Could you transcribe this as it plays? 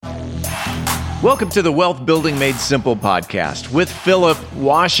Welcome to the Wealth Building Made Simple podcast with Philip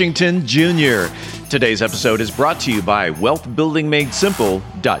Washington Jr. Today's episode is brought to you by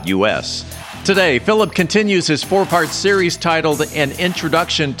wealthbuildingmadesimple.us. Today, Philip continues his four-part series titled An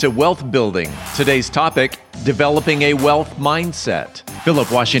Introduction to Wealth Building. Today's topic, Developing a Wealth Mindset.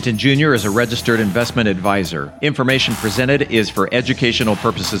 Philip Washington Jr. is a registered investment advisor. Information presented is for educational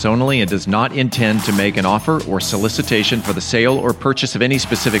purposes only and does not intend to make an offer or solicitation for the sale or purchase of any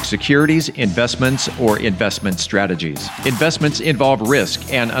specific securities, investments, or investment strategies. Investments involve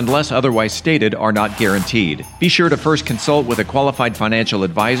risk and, unless otherwise stated, are not guaranteed. Be sure to first consult with a qualified financial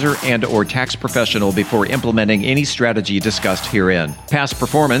advisor and/or tax professional before implementing any strategy discussed herein. Past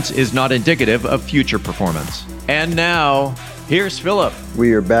performance is not indicative of future performance. And now, here's Philip.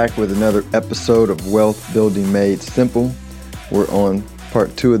 We are back with another episode of Wealth Building Made Simple. We're on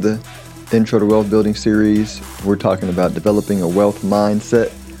part 2 of the Intro to Wealth Building series. We're talking about developing a wealth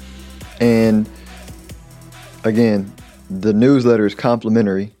mindset. And again, the newsletter is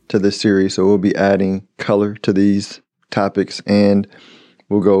complimentary to this series, so we'll be adding color to these topics, and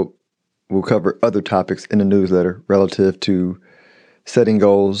we'll cover other topics in the newsletter relative to setting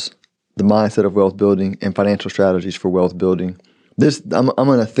goals, the mindset of wealth building, and financial strategies for wealth building. I'm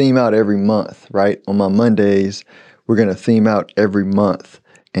going to theme out every month, right? On my Mondays, we're going to theme out every month,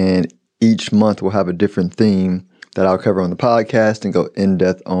 and each month we'll have a different theme that I'll cover on the podcast and go in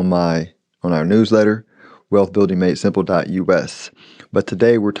depth on our newsletter, wealthbuildingmadesimple.us. But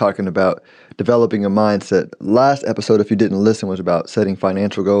today we're talking about developing a mindset. Last episode, if you didn't listen, was about setting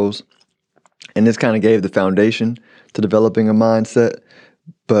financial goals, and this kind of gave the foundation to developing a mindset.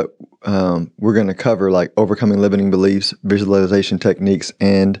 But we're going to cover like overcoming limiting beliefs, visualization techniques,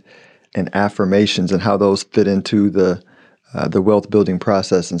 and affirmations, and how those fit into the wealth building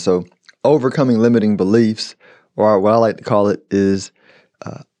process. And so, overcoming limiting beliefs, or what I like to call it, is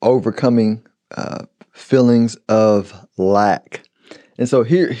overcoming feelings of lack. And so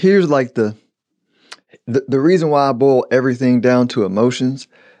here's like the reason why I boil everything down to emotions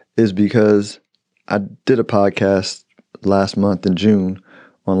is because I did a podcast last month in June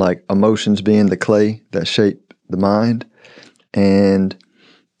on like emotions being the clay that shape the mind. And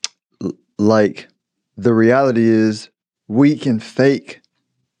like the reality is we can fake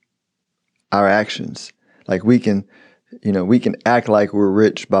our actions. Like we can act like we're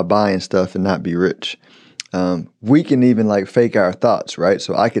rich by buying stuff and not be rich. We can even like fake our thoughts, right?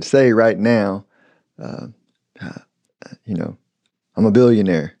 So I could say right now, I'm a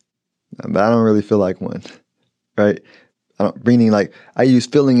billionaire, but I don't really feel like one, right? I use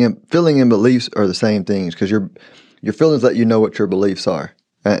filling in beliefs are the same things, because your feelings let you know what your beliefs are,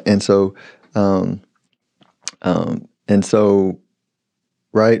 right? And so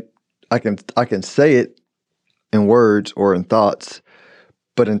right, I can say it in words or in thoughts,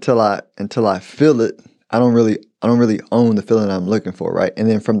 but until I feel it, I don't really own the feeling I'm looking for, right? And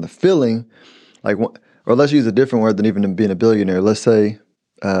then from the feeling, or let's use a different word than even being a billionaire. Let's say,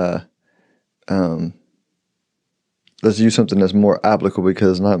 let's use something that's more applicable,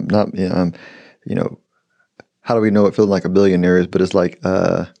 because how do we know what feeling like a billionaire is? But it's like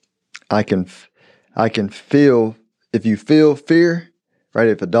I can feel, if you feel fear, right?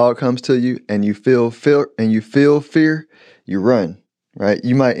 If a dog comes to you and you feel fear, you run, right?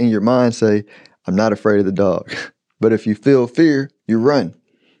 You might in your mind say, "I'm not afraid of the dog," but if you feel fear, you run.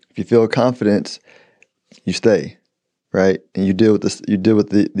 If you feel confidence, you stay, right? And you deal with this. You deal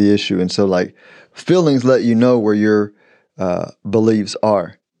with the issue. And so, like, feelings let you know where your beliefs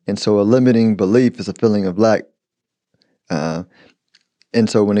are. And so, a limiting belief is a feeling of lack. And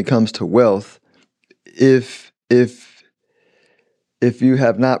so, when it comes to wealth, if you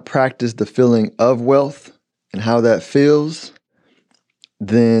have not practiced the feeling of wealth and how that feels,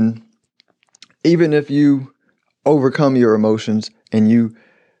 then even if you overcome your emotions and you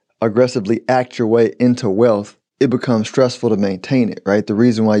aggressively act your way into wealth, it becomes stressful to maintain it, right? The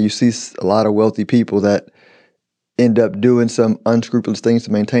reason why you see a lot of wealthy people that end up doing some unscrupulous things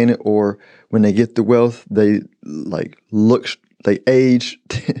to maintain it, or when they get the wealth, they age,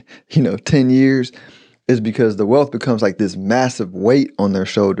 10 years, is because the wealth becomes like this massive weight on their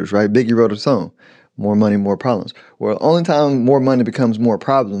shoulders, right? Biggie wrote a song, "More money, more problems." Well, the only time more money becomes more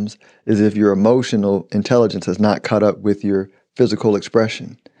problems is if your emotional intelligence has not caught up with your physical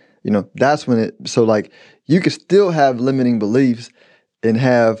expression. That's when so like you could still have limiting beliefs and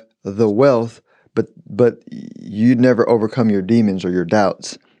have the wealth, but you never overcome your demons or your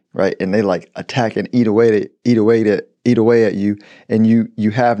doubts, right? And they like attack and eat away at you, and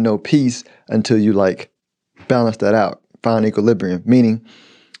you have no peace until you like balance that out, find equilibrium. Meaning,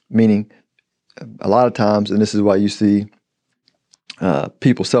 a lot of times, and this is why you see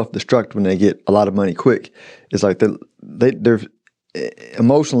people self-destruct when they get a lot of money quick. It's like they're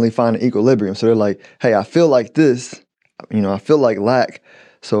emotionally finding equilibrium. So they're like, hey, I feel like this, I feel like lack.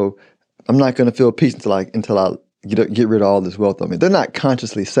 So I'm not going to feel peace until I get rid of all this wealth on me. They're not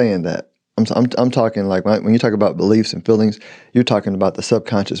consciously saying that. I'm talking like when you talk about beliefs and feelings, you're talking about the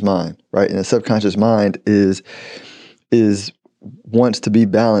subconscious mind, right? And the subconscious mind is wants to be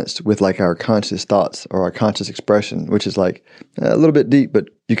balanced with like our conscious thoughts or our conscious expression, which is like a little bit deep, but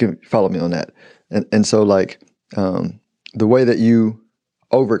you can follow me on that. And so like the way that you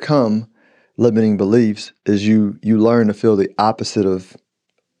overcome limiting beliefs is you learn to feel the opposite of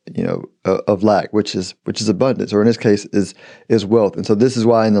of lack, which is abundance, or in this case is wealth. And so this is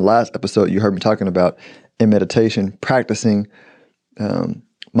why in the last episode you heard me talking about in meditation, practicing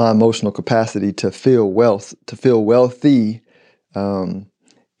my emotional capacity to feel wealth, to feel wealthy.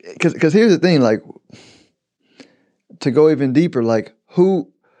 Because here's the thing, like to go even deeper, like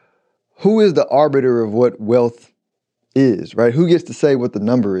who is the arbiter of what wealth is, right? Who gets to say what the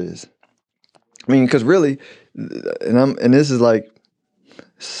number is? I mean, because really, and this is like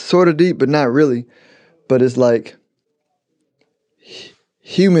sort of deep, but not really. But it's like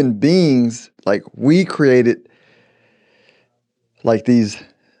human beings, like we created like these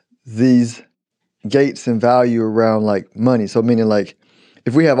gates and value around like money. So meaning like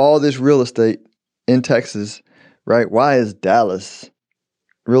if we have all this real estate in Texas, right? Why is Dallas,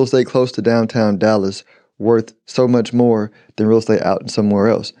 real estate close to downtown Dallas, worth so much more than real estate out in somewhere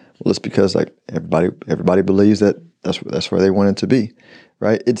else? Well, it's because like everybody believes that that's where they want it to be,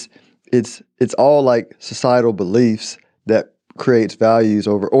 right? It's all like societal beliefs that creates values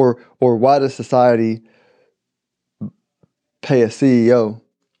over, or why does society pay a CEO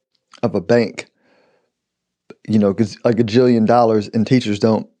of a bank, like $1 gajillion, and teachers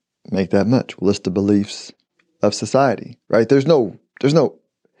don't make that much? Well, it's the beliefs of society, right? There's no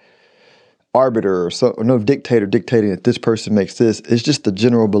arbiter or no dictator dictating that this person makes this. It's just the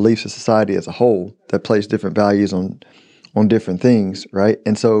general beliefs of society as a whole that place different values on different things, right?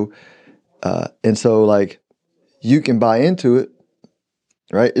 And so like you can buy into it,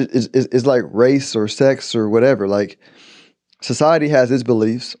 right? It's like race or sex or whatever. Like society has its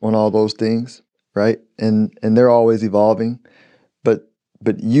beliefs on all those things, right? And they're always evolving, but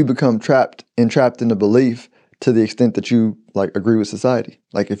you become entrapped in the belief to the extent that you like agree with society.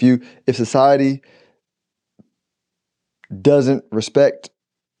 Like if society doesn't respect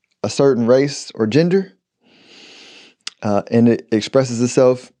a certain race or gender, and it expresses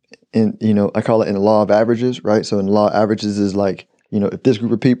itself in, I call it in the law of averages, right? So in the law of averages is like, if this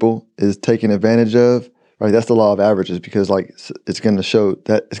group of people is taken advantage of, right? That's the law of averages, because like it's going to show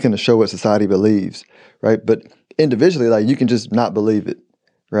what society believes, right? But individually, like you can just not believe it,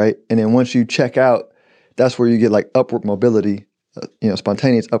 right? And then once you check out, that's where you get like upward mobility,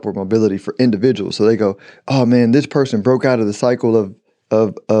 spontaneous upward mobility for individuals. So they go, oh man, this person broke out of the cycle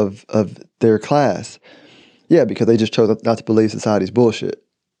of their class. Yeah, because they just chose not to believe society's bullshit.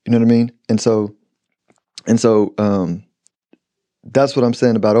 You know what I mean? And so that's what I'm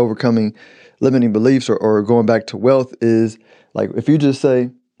saying about overcoming limiting beliefs or going back to wealth is like if you just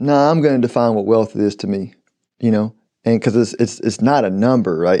say, nah, I'm going to define what wealth is to me, and because it's not a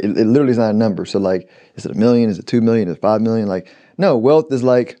number, right? It literally is not a number. So like, is it $1 million? Is it 2 million? Is it 5 million? Like, no, wealth is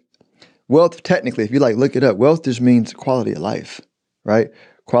like, wealth technically, if you like look it up, wealth just means quality of life, right?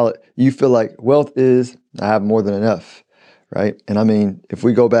 You feel like wealth is, I have more than enough, right? And I mean, if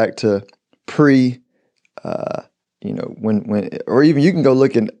we go back to when or even you can go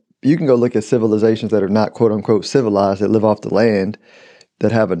look at civilizations that are not quote unquote civilized, that live off the land,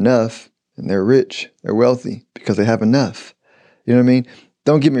 that have enough, and they're rich, they're wealthy because they have enough. You know what I mean?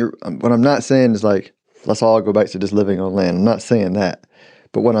 Don't get me, what I'm not saying is like, let's all go back to just living on land. I'm not saying that.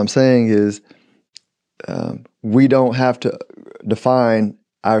 But what I'm saying is we don't have to define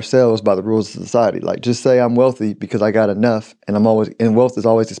ourselves by the rules of society. Like just say I'm wealthy because I got enough, and wealth is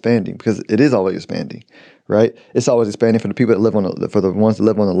always expanding because it is always expanding, right? It's always expanding for the people that for the ones that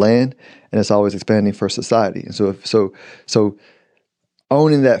live on the land, and it's always expanding for society. And so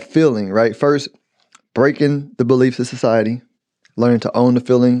owning that feeling, right? First, breaking the beliefs of society, learning to own the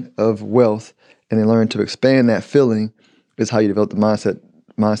feeling of wealth, and then learn to expand that feeling is how you develop the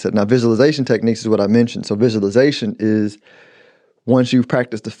mindset. Now, visualization techniques is what I mentioned. So visualization is once you've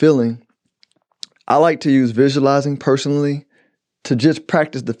practiced the feeling, I like to use visualizing personally to just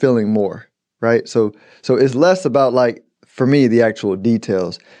practice the feeling more, right? So it's less about like, for me, the actual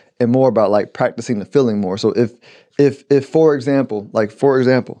details, and more about like practicing the feeling more. So if for example,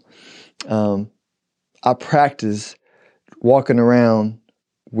 I practice walking around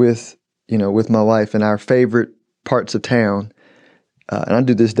with my wife in our favorite parts of town and I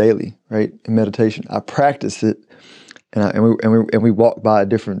do this daily, right? In meditation, I practice it, and we walk by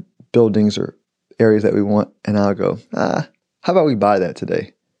different buildings or areas that we want, and I'll go, how about we buy that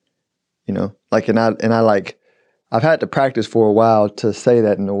today? Like, and I like, I've had to practice for a while to say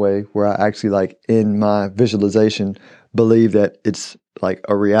that in a way where I actually, like, in my visualization, believe that it's like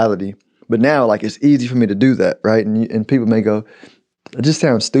a reality. But now, like, it's easy for me to do that, right? And people may go, it just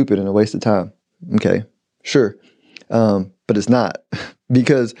sounds stupid and a waste of time. Okay, sure. But it's not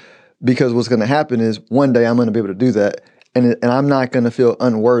because what's going to happen is one day I'm going to be able to do that, and I'm not going to feel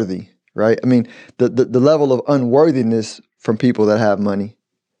unworthy, right? I mean, the level of unworthiness from people that have money,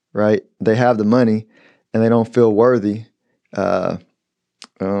 right? They have the money and they don't feel worthy to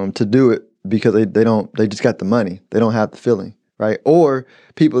do it because they just got the money. They don't have the feeling, right? Or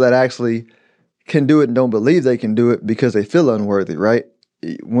people that actually can do it and don't believe they can do it because they feel unworthy, right?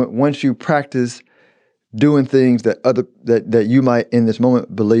 Once you practice doing things that you might in this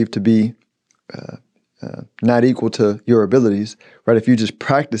moment believe to be not equal to your abilities, right? If you just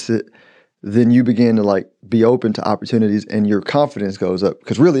practice it, then you begin to, like, be open to opportunities and your confidence goes up.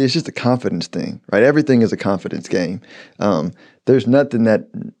 Because really, it's just a confidence thing, right? Everything is a confidence game. There's nothing that,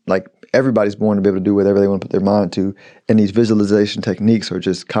 like, everybody's born to be able to do whatever they want to put their mind to. And these visualization techniques are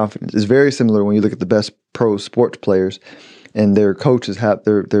just confidence. It's very similar when you look at the best pro sports players and their coaches have,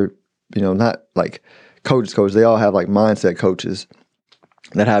 they're not like coaches. They all have, like, mindset coaches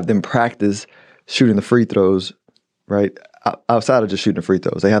that have them practice shooting the free throws, right? Outside of just shooting the free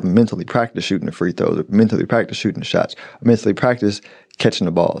throws, they have them mentally practice shooting the free throws, or mentally practice shooting the shots, or mentally practice catching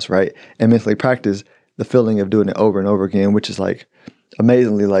the balls, right? And mentally practice the feeling of doing it over and over again, which is, like,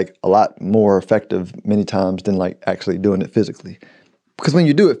 amazingly, like, a lot more effective many times than, like, actually doing it physically. Because when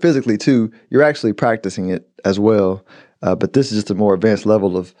you do it physically too, you're actually practicing it as well. But this is just a more advanced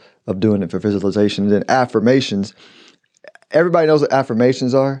level of doing it for visualization. And then affirmations, everybody knows what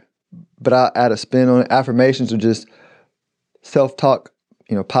affirmations are, but I'll add a spin on it. Affirmations are just self-talk,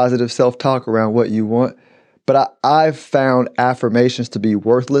 positive self-talk around what you want. But I've found affirmations to be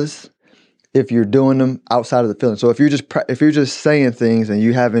worthless if you're doing them outside of the feeling. So if you're just saying things and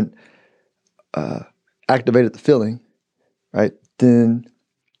you haven't activated the feeling, right, then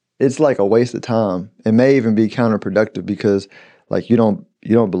it's like a waste of time. It may even be counterproductive because, like, you don't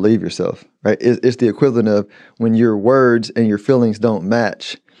believe yourself, right? It's the equivalent of when your words and your feelings don't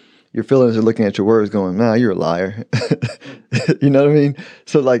match. Your feelings are looking at your words going, nah, you're a liar. You know what I mean?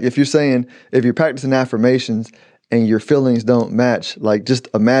 So, like, if you're practicing affirmations and your feelings don't match, like, just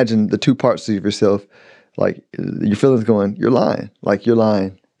imagine the two parts of yourself, like, your feelings going, you're lying, like, you're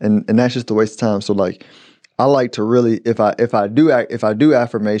lying. And that's just a waste of time. So, like, I like to really, if I do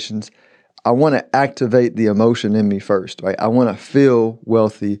affirmations, I want to activate the emotion in me first, right? I want to feel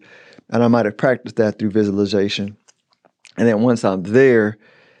wealthy, and I might have practiced that through visualization. And then once I'm there,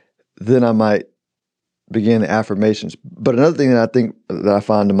 then I might begin the affirmations. But another thing that I think that I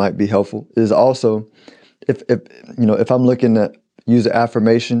find that might be helpful is also if I'm looking to use an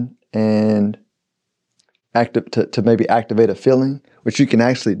affirmation and to maybe activate a feeling, which you can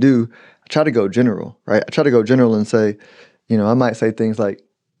actually do, I try to go general, right? I try to go general and say, I might say things like,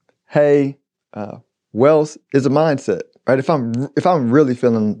 hey, wealth is a mindset, right? If I'm really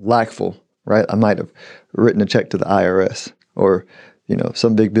feeling lackful, right, I might have written a check to the IRS, or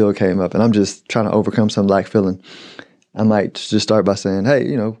some big bill came up and I'm just trying to overcome some lack feeling. I might just start by saying,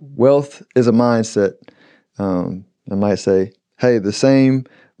 hey, wealth is a mindset. I might say, hey, the same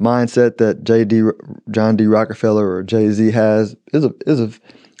mindset that John D. Rockefeller or Jay-Z has is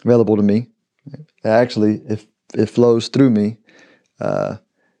available to me. Actually, it flows through me.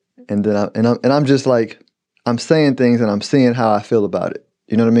 And then I'm just like, I'm saying things and I'm seeing how I feel about it.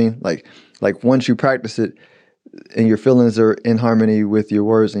 You know what I mean? Like once you practice it and your feelings are in harmony with your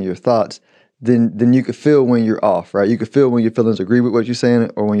words and your thoughts, then you could feel when you're off, right? You could feel when your feelings agree with what you're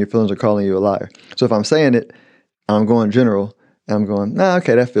saying or when your feelings are calling you a liar. So if I'm saying it, I'm going general and I'm going, nah,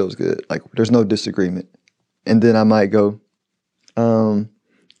 okay, that feels good. Like, there's no disagreement. And then I might go, and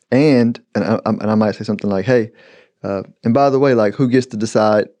I might say something like, hey, and by the way, like, who gets to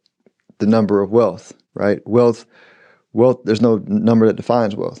decide the number of wealth, right? Wealth, there's no number that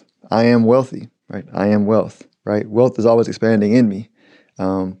defines wealth. I am wealthy, right? I am wealth, right? Wealth is always expanding in me.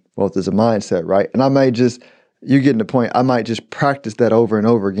 Wealth is a mindset, right? And I may just, you're getting the point, I might just practice that over and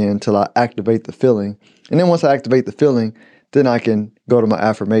over again until I activate the feeling. And then once I activate the feeling, then I can go to my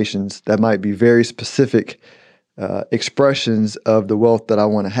affirmations that might be very specific expressions of the wealth that I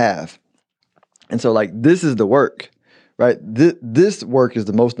want to have. And so, like, this is the work, right? This work is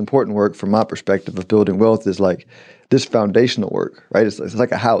the most important work from my perspective of building wealth, is like this foundational work, right? It's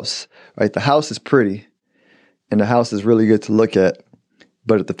like a house, right? The house is pretty and the house is really good to look at.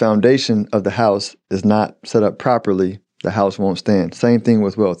 But if the foundation of the house is not set up properly, the house won't stand. Same thing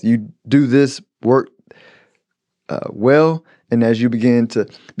with wealth. You do this work well, and as you begin to,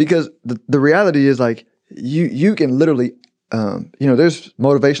 because the reality is like you can literally, there's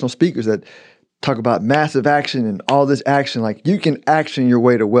motivational speakers that talk about massive action and all this action. Like you can action your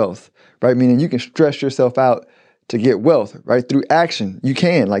way to wealth, right? Meaning you can stress yourself out to get wealth, right? Through action, you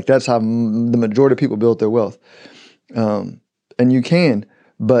can. Like that's how the majority of people build their wealth, and you can.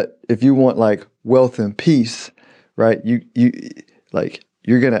 But if you want like wealth and peace, right? You got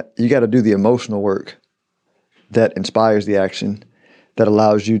to do the emotional work that inspires the action, that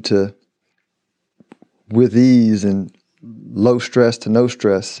allows you to, with ease and low stress to no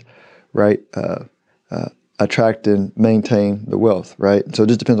stress, right? Attract and maintain the wealth, right? So it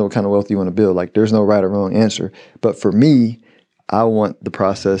just depends on what kind of wealth you want to build. Like there's no right or wrong answer. But for me, I want the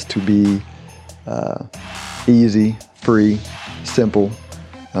process to be easy, free, simple,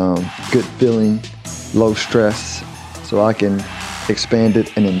 good feeling, low stress, so I can expand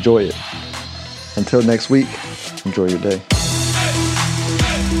it and enjoy it. Until next week, enjoy your day.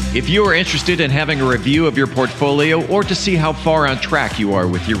 If you are interested in having a review of your portfolio or to see how far on track you are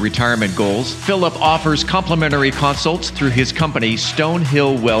with your retirement goals, Philip offers complimentary consults through his company,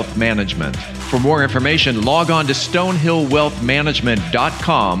 Stonehill Wealth Management. For more information, log on to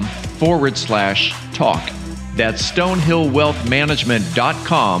stonehillwealthmanagement.com/talk. That's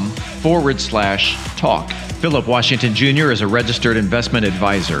stonehillwealthmanagement.com/talk. Philip Washington Jr. is a registered investment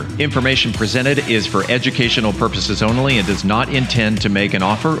advisor. Information presented is for educational purposes only and does not intend to make an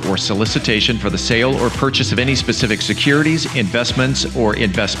offer or solicitation for the sale or purchase of any specific securities, investments, or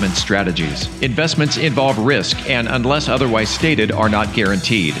investment strategies. Investments involve risk and, unless otherwise stated, are not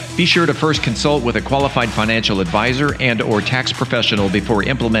guaranteed. Be sure to first consult with a qualified financial advisor and/or tax professional before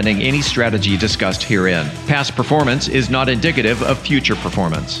implementing any strategy discussed herein. Past performance is not indicative of future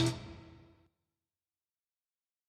performance.